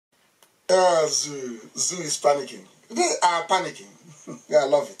Zoo is panicking. They are panicking. Yeah, I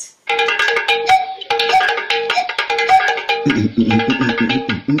love it.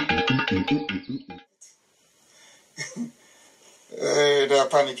 They are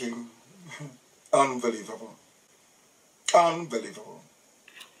panicking. Unbelievable. Unbelievable.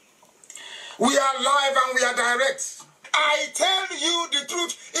 We are live and we are direct. I tell you the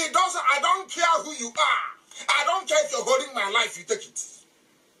truth. I don't care who you are. I don't care if you're holding my life, you take it.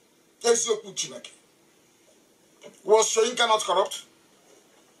 There's your Puchinaki. Was Shoyinka not corrupt?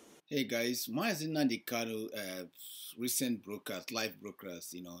 Hey guys, Mazi Nnamdi Kanu recent live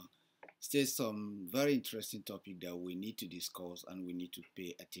broadcast, states some very interesting topic that we need to discuss and we need to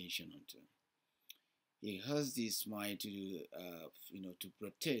pay attention to. He has this mind to, to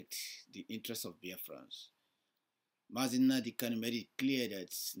protect the interests of Biafrans. Mazi Nnamdi Kanu made it clear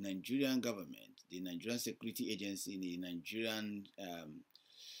that Nigerian government, the Nigerian Security Agency, the Nigerian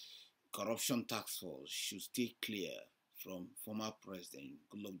Corruption Task Force should stay clear from former President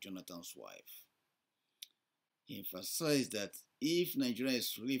Goodluck Jonathan's wife. He emphasized that if Nigeria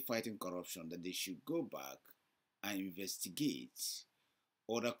is really fighting corruption, that they should go back and investigate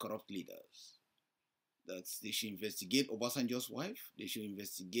other corrupt leaders. That they should investigate Obasanjo's wife, they should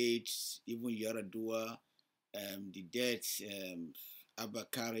investigate even Yaradua, the death,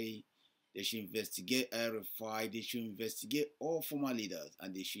 Abakari, they should investigate RFI, they should investigate all former leaders,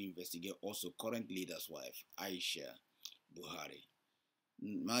 and they should investigate also current leader's wife, Aisha Buhari.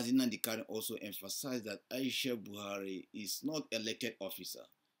 Mazi Nnamdi Kanu also emphasized that Aisha Buhari is not elected officer,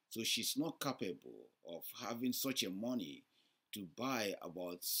 so she's not capable of having such a money to buy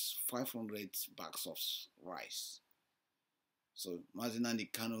about 500 bags of rice. So Mazi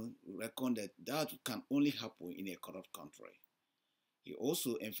Nnamdi Kanu reckoned that can only happen in a corrupt country. He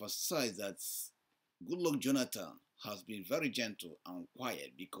also emphasized that Goodluck Jonathan has been very gentle and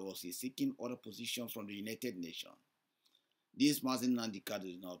quiet because he's seeking other positions from the United Nations. This Mazi Nnamdi Kanu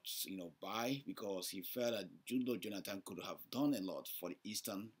did not, buy because he felt that Goodluck Jonathan could have done a lot for the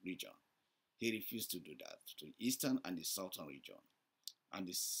eastern region. He refused to do that to the eastern and the southern region and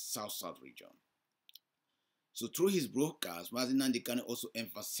the south-south region. So through his broadcast, Mazi Nnamdi Kanu also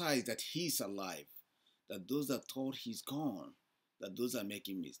emphasized that he's alive, that those that thought he's gone, that those are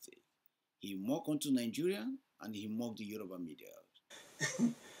making mistakes. He mocked onto Nigeria and he mocked the Yoruba media.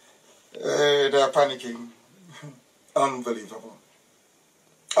 They are panicking. Unbelievable.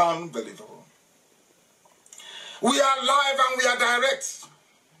 Unbelievable. We are live and we are direct.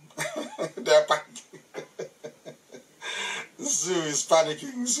 They are panicking. Zoo is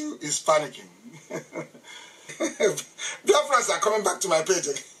panicking. Zoo is panicking. Biafrans are coming back to my page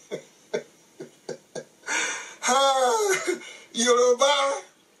again. Yoruba.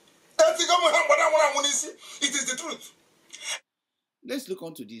 It is the truth. Let's look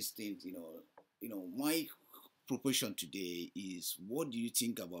onto these things. My proposition today is, what do you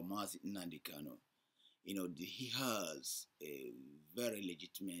think about Mazi Nnamdi Kanu? He has a very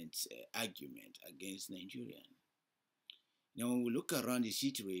legitimate argument against Nigerian. When we look around the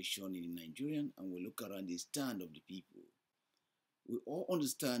situation in Nigerian and we look around the stand of the people, we all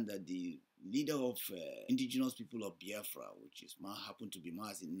understand that the leader of indigenous people of Biafra, which happened to be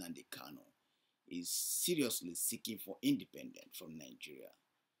Mazi Nnamdi Kanu, is seriously seeking for independence from Nigeria.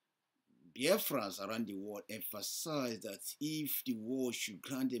 Biafrans around the world emphasize that if the world should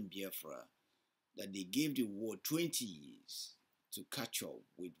grant them Biafra, that they gave the world 20 years to catch up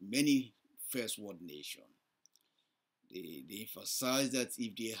with many first world nations. They emphasize that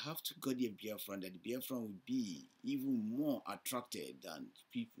if they have to go to Biafra, that the Biafra will be even more attracted than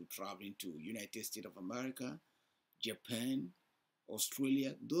people traveling to United States of America, Japan,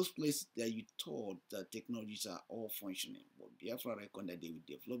 Australia, those places that you thought that technologies are all functioning. But Biafra reckon that they will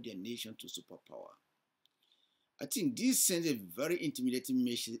develop their nation to superpower. I think this sends a very intimidating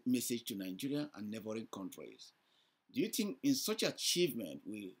message to Nigeria and neighboring countries. Do you think in such achievement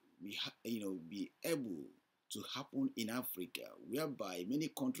will be able to happen in Africa, whereby many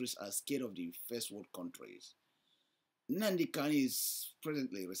countries are scared of the first world countries? Nnamdi Kanu is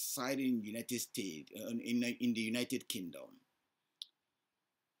presently residing in the United States, in the United Kingdom.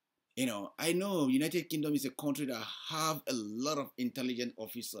 I know United Kingdom is a country that have a lot of intelligent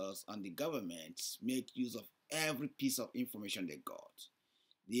officers, and the government make use of every piece of information they got.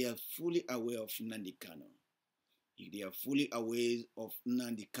 They are fully aware of Nnamdi Kanu. They are fully aware of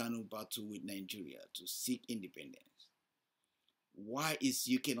Nnamdi Kanu battle with Nigeria to seek independence. Why is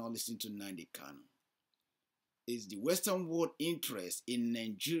UK not listening to Nnamdi Kanu? Is the Western world interest in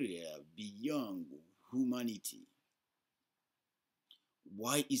Nigeria beyond humanity?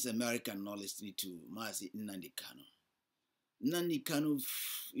 Why is America not listening to Mazi Nnamdi Kanu? Nnamdi Kanu,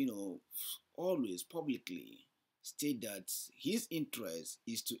 always publicly state that his interest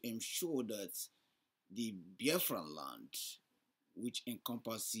is to ensure that the Biafran land, which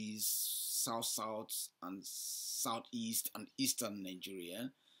encompasses South and Southeast and Eastern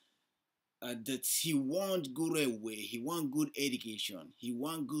Nigeria, that he wants good railway, he wants good education, he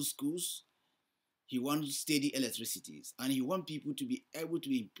wants good schools, he wants steady electricity, and he wants people to be able to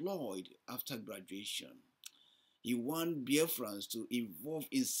be employed after graduation. He wants Biafrans to involve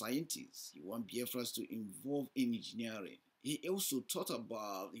in scientists. He wants Biafrans to involve in engineering. He also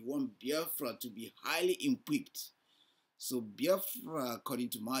he wants Biafra to be highly equipped. So Biafra, according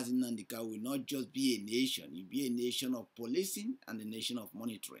to Mazi Nnamdi Kanu, will not just be a nation. It will be a nation of policing and a nation of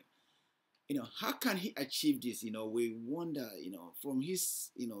monitoring. How can he achieve this? We wonder, from his,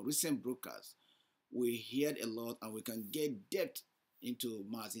 recent broadcasts, we heard a lot and we can get depth into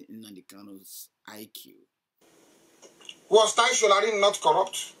Mazi Nnamdi Kanu's IQ. Was Tai Solarin not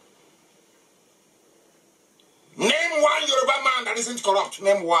corrupt? Name one Yoruba man that isn't corrupt.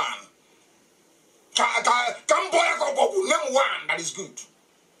 Name one. Name one that is good.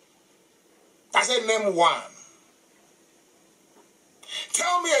 I said name one.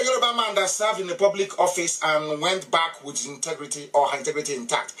 Tell me a Yoruba man that served in a public office and went back with integrity or her integrity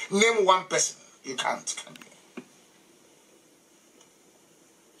intact. Name one person. You can't, can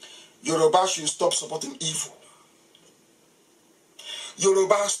you? Yoruba should stop supporting evil.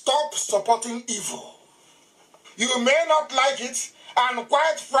 Yoruba, stop supporting evil. You may not like it, and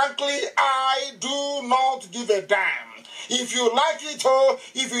quite frankly, I do not give a damn. If you like it or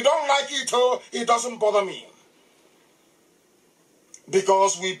if you don't like it or it doesn't bother me.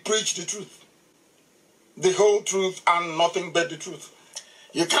 Because we preach the truth. The whole truth and nothing but the truth.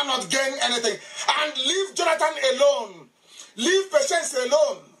 You cannot gain anything. And leave Jonathan alone. Leave Patience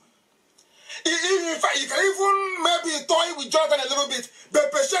alone. If you can even maybe toy with Jonathan a little bit,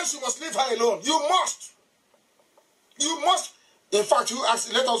 but Patience, you must leave her alone. You must. You must. In fact,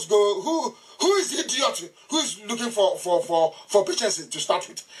 let us go. Who is the idiot who is looking for Patience to start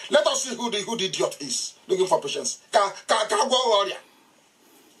with? Let us see who the idiot is looking for Patience.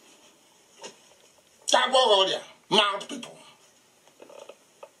 Mad people.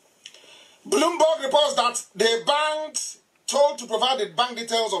 Bloomberg reports that the banks told to provide the bank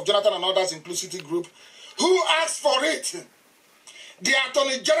details of Jonathan and others, including Citigroup, who asked for it. The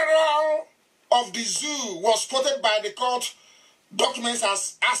Attorney General of the zoo was quoted by the court documents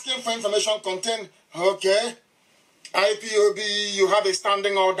as asking for information contained. Okay, IPOB, you have a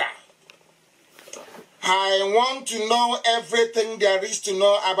standing order. I want to know everything there is to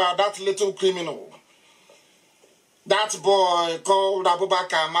know about that little criminal. That boy called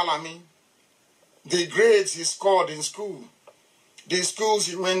Abubakar Malami. The grades he scored in school. The schools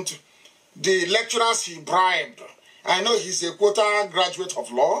he went to. The lecturers he bribed. I know he's a quota graduate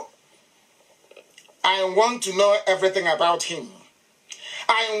of law. I want to know everything about him.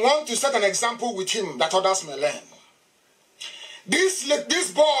 I want to set an example with him that others may learn.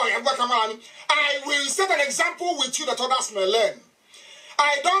 This boy, Abubakar Malami, I will set an example with you that others may learn.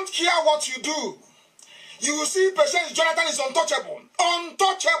 I don't care what you do. You will see Patience Jonathan is untouchable.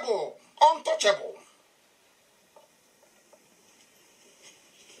 Untouchable. Untouchable.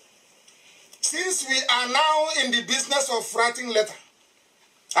 Since we are now in the business of writing letter,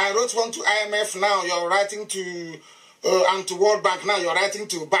 I wrote one to IMF, now you're writing to, and to World Bank, now you're writing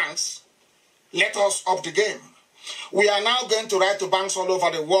to banks. Let us up the game. We are now going to write to banks all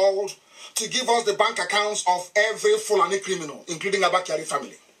over the world to give us the bank accounts of every Fulani criminal, including Abakari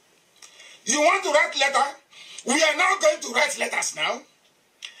family. You want to write letter? We are now going to write letters now.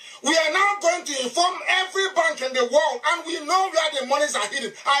 We are now going to inform every bank in the world, and we know where the monies are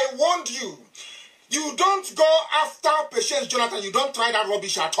hidden. I warned you. You don't go after Patience Jonathan. You don't try that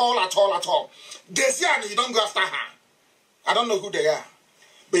rubbish at all, at all, at all. Diezani, you don't go after her. I don't know who they are,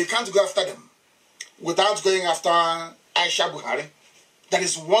 but you can't go after them without going after Aisha Buhari, that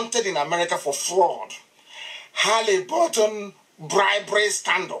is wanted in America for fraud. Halliburton bribery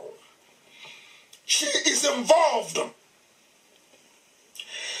scandal. She is involved.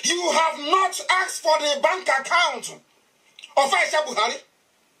 You have not asked for the bank account of Aisha Buhari.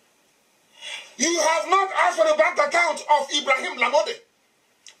 You have not asked for the bank account of Ibrahim Lamode.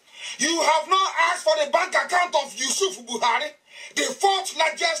 You have not asked for the bank account of Yusuf Buhari, the fourth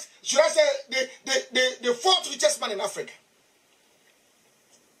largest, should I say, the fourth richest man in Africa.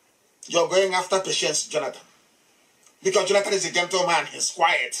 You're going after Patience Jonathan. Because Jonathan is a gentleman, he's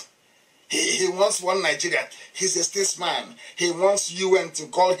quiet. He wants one Nigeria. He's a statesman. He wants UN to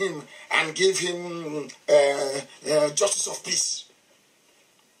call him and give him justice of peace.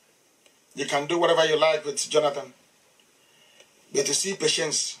 You can do whatever you like with Jonathan. But you see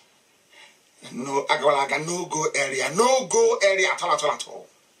patience. No, Agwalaga, no go area at all.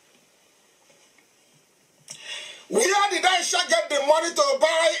 Where did Aisha get the money to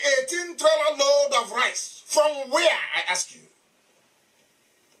buy 18-trailer load of rice? From where, I ask you?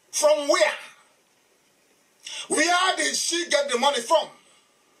 From where? Where did she get the money from?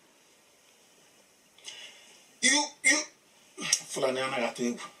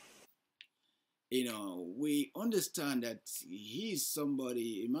 We understand that he is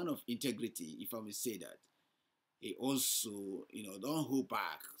somebody, a man of integrity, if I may say that. He also, don't hold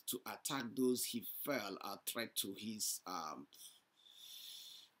back to attack those he felt are threat to his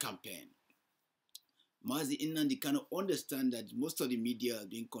campaign. Mazi Nnamdi Kanu understand that most of the media are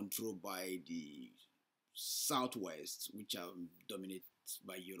being controlled by the Southwest, which are dominated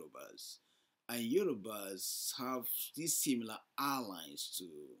by Yorubas. And Yorubas have these similar allies to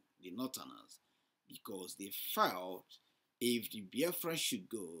the Northerners because they felt if the Biafra should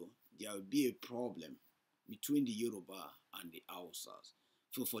go, there would be a problem between the Yoruba and the Hausas.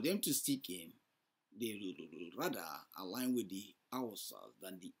 So for them to stick in, they would rather align with the Hausas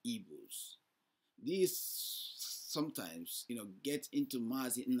than the Igbos. This sometimes, get into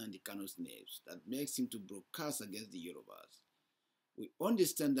Mazi Nnamdi Kanu's nerves that makes him to broadcast against the Yorubas. We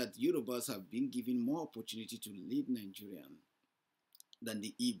understand that Yorubas have been given more opportunity to lead Nigeria than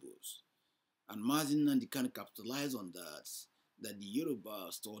the Igbos. And Mazi Nnamdi Kanu capitalized on that the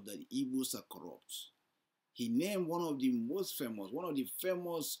Yorubas thought that the Igbos are corrupt. He named one of the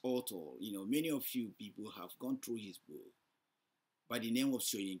famous authors, many of you people have gone through his book, by the name of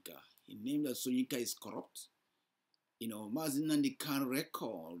Soyinka. He named that Soyinka is corrupt. Mazi Nnamdi Kanu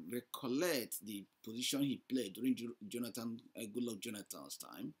recollect the position he played during Goodluck Jonathan's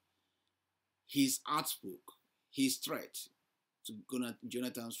time. His outspoke, his threat to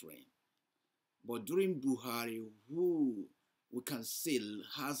Jonathan's reign. But during Buhari, who we can say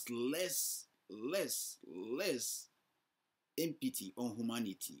has less empathy on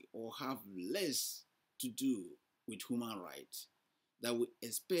humanity or have less to do with human rights, that we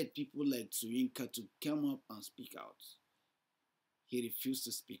expect people like Soyinka to come up and speak out. He refused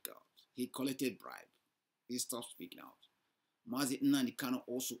to speak out. He collected bribe. He stopped speaking out. Mazi Nnamdi Kanu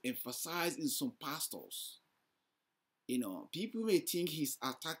also emphasized in some pastors. People may think he's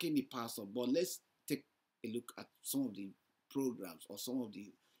attacking the pastor, but let's take a look at some of the programs or some of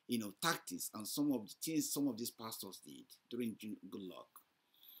the tactics and some of the things some of these pastors did during Goodluck.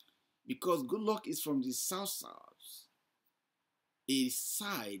 Because Goodluck is from the South, a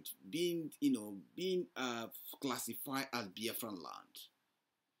side being classified as Biafran land.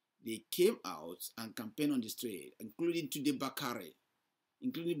 They came out and campaigned on the street, including Tude Bakare,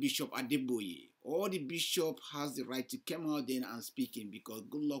 including Bishop Adeboye. All the bishop has the right to come out there and speak in because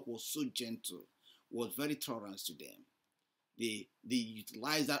Goodluck was so gentle, was very tolerant to them. They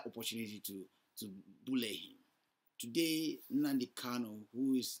utilized that opportunity to bully him. Today, Nnamdi Kanu,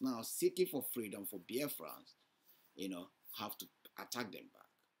 who is now seeking for freedom for Biafrans, have to attack them back.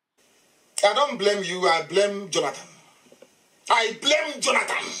 I don't blame you, I blame Jonathan. I blame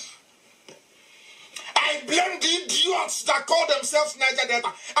Jonathan. I blame the idiots that call themselves Niger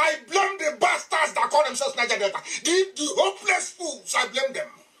Delta. I blame the bastards that call themselves Niger Delta. The hopeless fools, I blame them.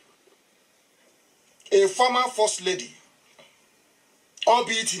 A former first lady,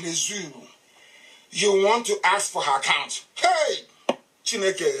 albeit in a zoo, you want to ask for her account. Hey,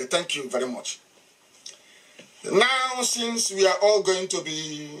 Chineke, thank you very much. Now, since we are all going to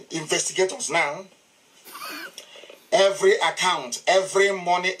be investigators now, every account, every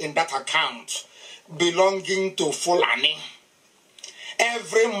money in that account belonging to Fulani,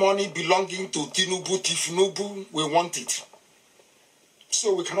 every money belonging to Tinubu, we want it.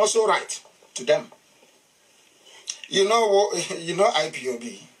 So we can also write to them.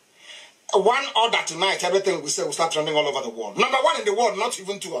 IPOB. One order tonight, everything we say will start running all over the world. Number one in the world, not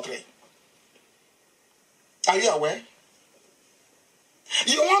even 2 or 3. Are you aware?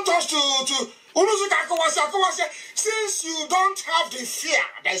 You want us to since you don't have the fear,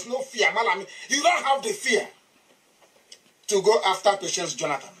 there is no fear, Malami, you don't have the fear to go after Patience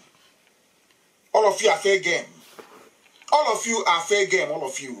Jonathan. All of you are fair game. All of you are fair game, all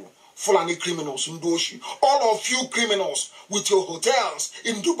of you. Fulani criminals, Ndoshi. All of you criminals with your hotels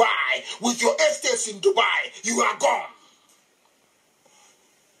in Dubai, with your estates in Dubai, you are gone.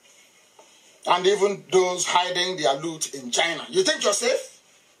 And even those hiding their loot in China. You think you're safe?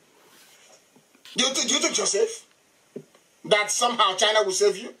 Do you think you're safe? That somehow China will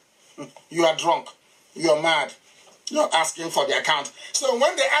save you? You are drunk. You are mad. You're asking for the account. So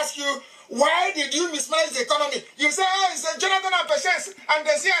when they ask you, why did you mismanage the economy? You say, oh, it's Jonathan and Patience and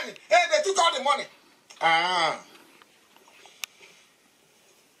Diezani. Hey, they took all the money.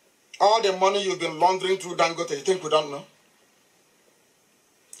 All the money you've been laundering through Dangote, you think we don't know?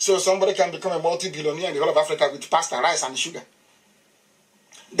 So somebody can become a multi-billionaire in the whole of Africa with pasta, rice, and sugar.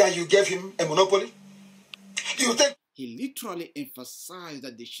 That you gave him a monopoly? You think? He literally emphasized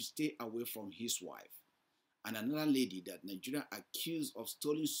that they should stay away from his wife and another lady that Nigeria accused of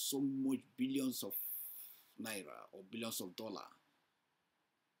stealing so much billions of naira or billions of dollars.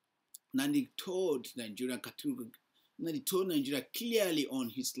 Nnamdi told Nigeria clearly on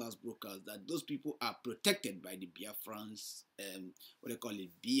his last broadcast that those people are protected by the Biafrans, what they call it,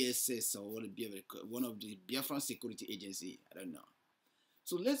 BSS, or one of the Biafran security agency. I don't know.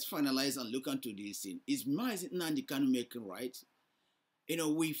 So let's finalize and look into this thing. Is Mazi Nnamdi Kanu making right? You know,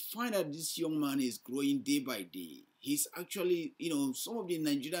 we find that this young man is growing day by day. He's actually, you know, some of the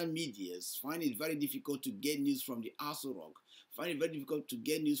Nigerian medias find it very difficult to get news from the Aso Rock, find it very difficult to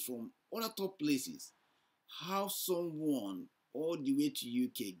get news from other top places. How someone all the way to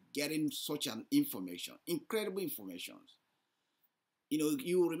UK getting such an information, incredible information. You know,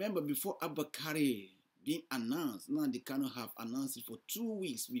 you remember before Abakari being announced, Nnamdi Kanu have announced it for 2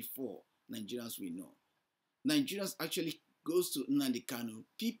 weeks before Nigerians will know. Nigerians actually goes to Nnamdi Kanu,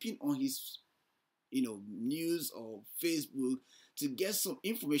 peeping on his, you know, news or Facebook to get some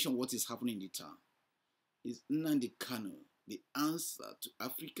information what is happening in the town. Is Nnamdi Kanu the answer to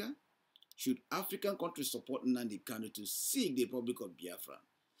Africa? Should African countries support Nnamdi Kanu to seek the Republic of Biafra?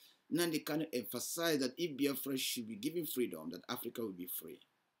 Nnamdi Kanu emphasized that if Biafra should be given freedom, that Africa will be free.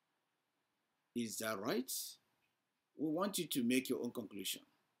 Is that right? We want you to make your own conclusion.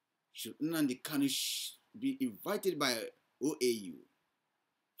 Should Nnamdi Kanu be invited by OAU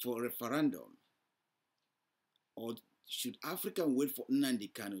for a referendum? Or should Africa wait for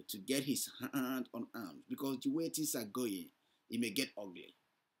Nnamdi Kanu to get his hand on arms? Because the way things are going, it may get ugly.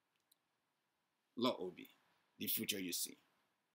 Lord Obi, the future you see.